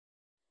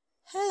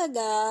Hello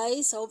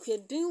guys, I hope you're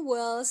doing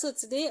well. So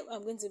today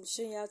I'm going to be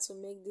showing you how to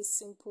make this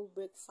simple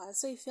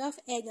breakfast. So if you have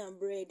egg and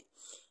bread,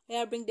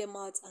 bring them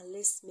out and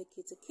let's make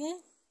it, okay?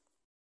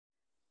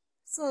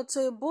 So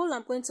to a bowl,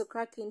 I'm going to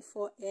crack in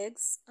 4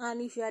 eggs,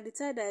 and if you are the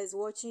type that is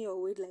watching your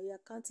weight, like you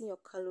are counting your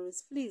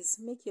calories, please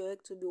make your egg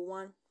to be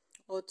 1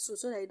 or 2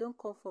 so that you don't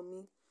come for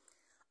me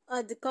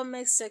at the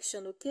comment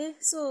section, okay?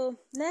 So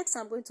next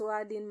I'm going to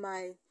add in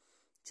my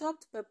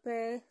chopped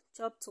pepper,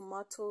 chopped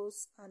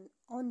tomatoes and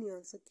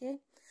onions, okay?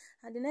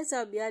 And the next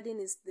I'll be adding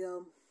is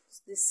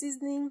the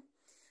seasoning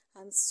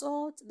and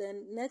salt.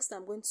 Then next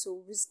I'm going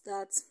to whisk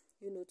that,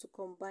 to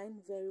combine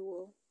very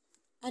well.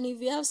 And if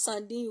you have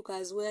sardine, you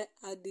can as well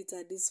add it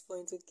at this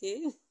point,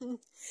 okay?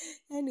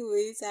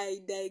 Anyways, I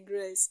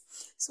digress.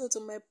 So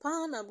to my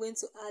pan, I'm going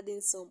to add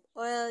in some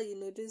oil,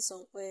 do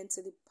some oil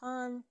into the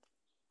pan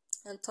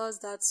and toss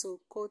that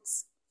so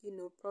coats,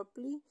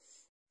 properly.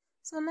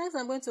 So next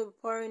I'm going to be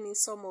pouring in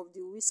some of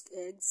the whisked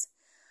eggs,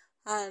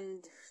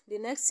 and the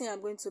next thing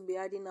I'm going to be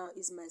adding now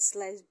is my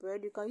sliced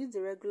bread. You can use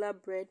the regular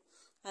bread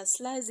and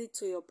slice it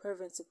to your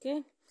preference,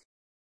 okay?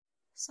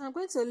 So I'm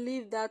going to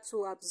leave that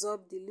to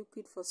absorb the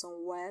liquid for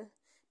some while,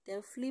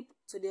 then flip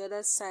to the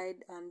other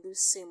side and do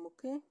same,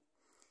 okay?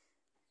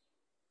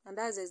 And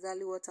that's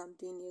exactly what I'm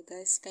doing here,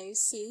 guys. Can you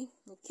see?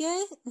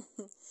 Okay.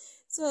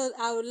 So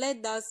I will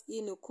let that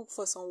cook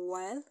for some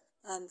while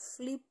and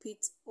flip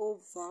it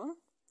over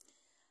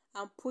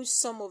and push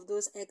some of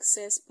those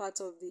excess part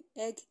of the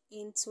egg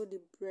into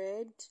the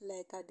bread,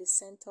 like at the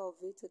center of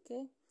it,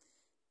 okay?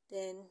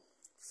 Then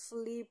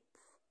flip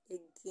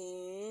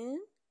again.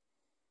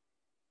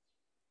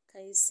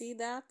 Can you see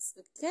that?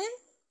 Okay,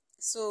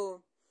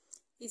 so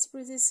it's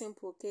pretty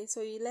simple, okay?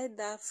 So you let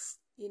that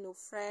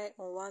fry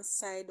on one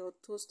side or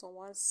toast on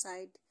one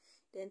side,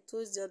 then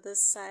toast the other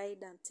side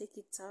and take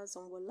it out,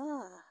 and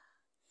voila,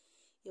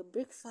 your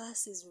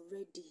breakfast is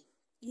ready.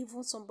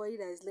 Even somebody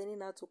that is learning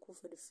how to cook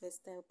for the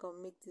first time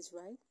can make this,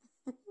 right?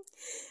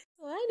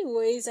 So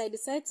anyways, I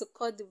decided to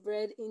cut the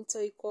bread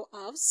into equal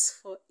halves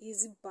for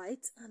easy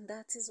bite, and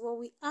that is what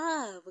we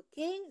have,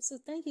 okay? So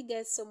thank you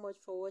guys so much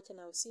for watching.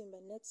 I'll see you in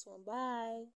my next one. Bye.